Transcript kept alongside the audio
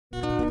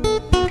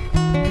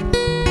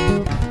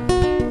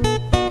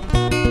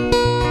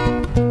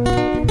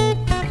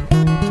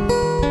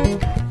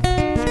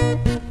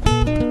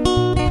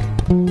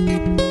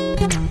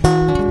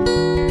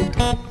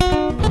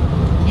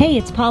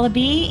Paula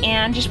B,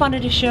 and just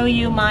wanted to show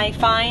you my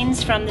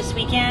finds from this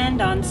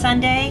weekend. On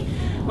Sunday,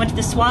 went to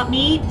the swap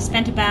meet,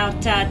 spent about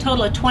a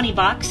total of 20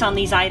 bucks on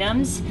these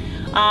items.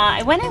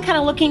 I went in kind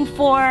of looking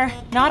for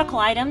nautical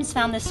items,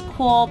 found this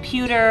cool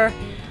pewter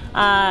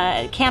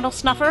candle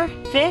snuffer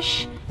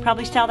fish,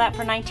 probably sell that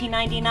for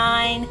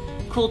 $19.99.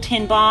 Cool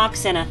tin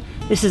box, and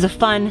this is a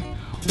fun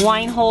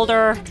wine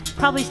holder,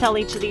 probably sell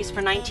each of these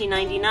for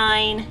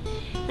 $19.99.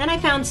 Then I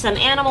found some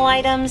animal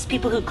items,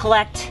 people who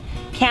collect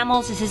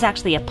camels. This is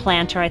actually a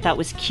planter I thought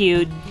was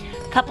cute.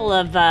 A couple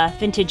of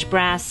vintage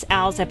brass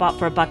owls I bought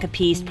for $1 a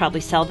piece,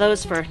 probably sell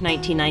those for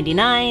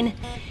 $19.99.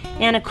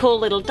 And a cool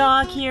little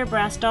dog here,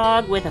 brass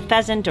dog with a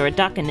pheasant or a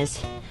duck in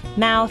his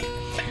mouth.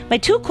 My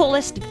two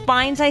coolest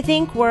finds, I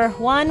think, were,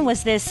 one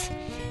was this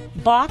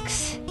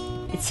box.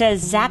 It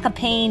says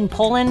Zakopane,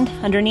 Poland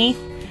underneath.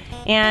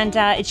 And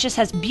it just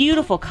has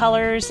beautiful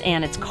colors,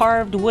 and it's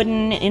carved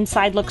wooden.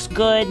 Inside looks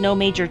good, no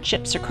major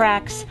chips or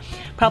cracks.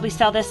 Probably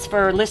sell this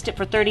for, list it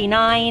for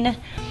 $39.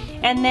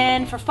 And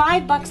then for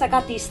 $5 I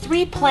got these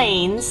 3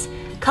 planes.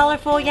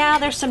 Colorful, yeah,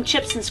 there's some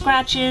chips and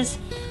scratches.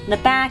 In the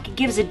back it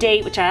gives a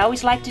date, which I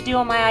always like to do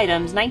on my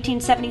items,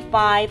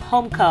 1975,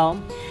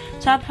 Homeco.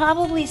 So I'll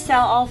probably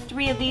sell all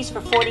 3 of these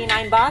for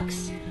 $49.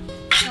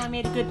 So I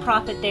made a good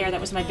profit there.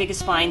 That was my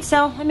biggest find.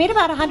 So I made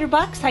about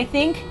 $100, I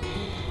think,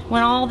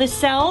 when all this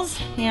sells,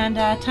 and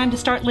time to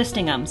start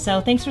listing them. So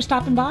thanks for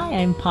stopping by.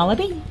 I'm Paula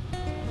B.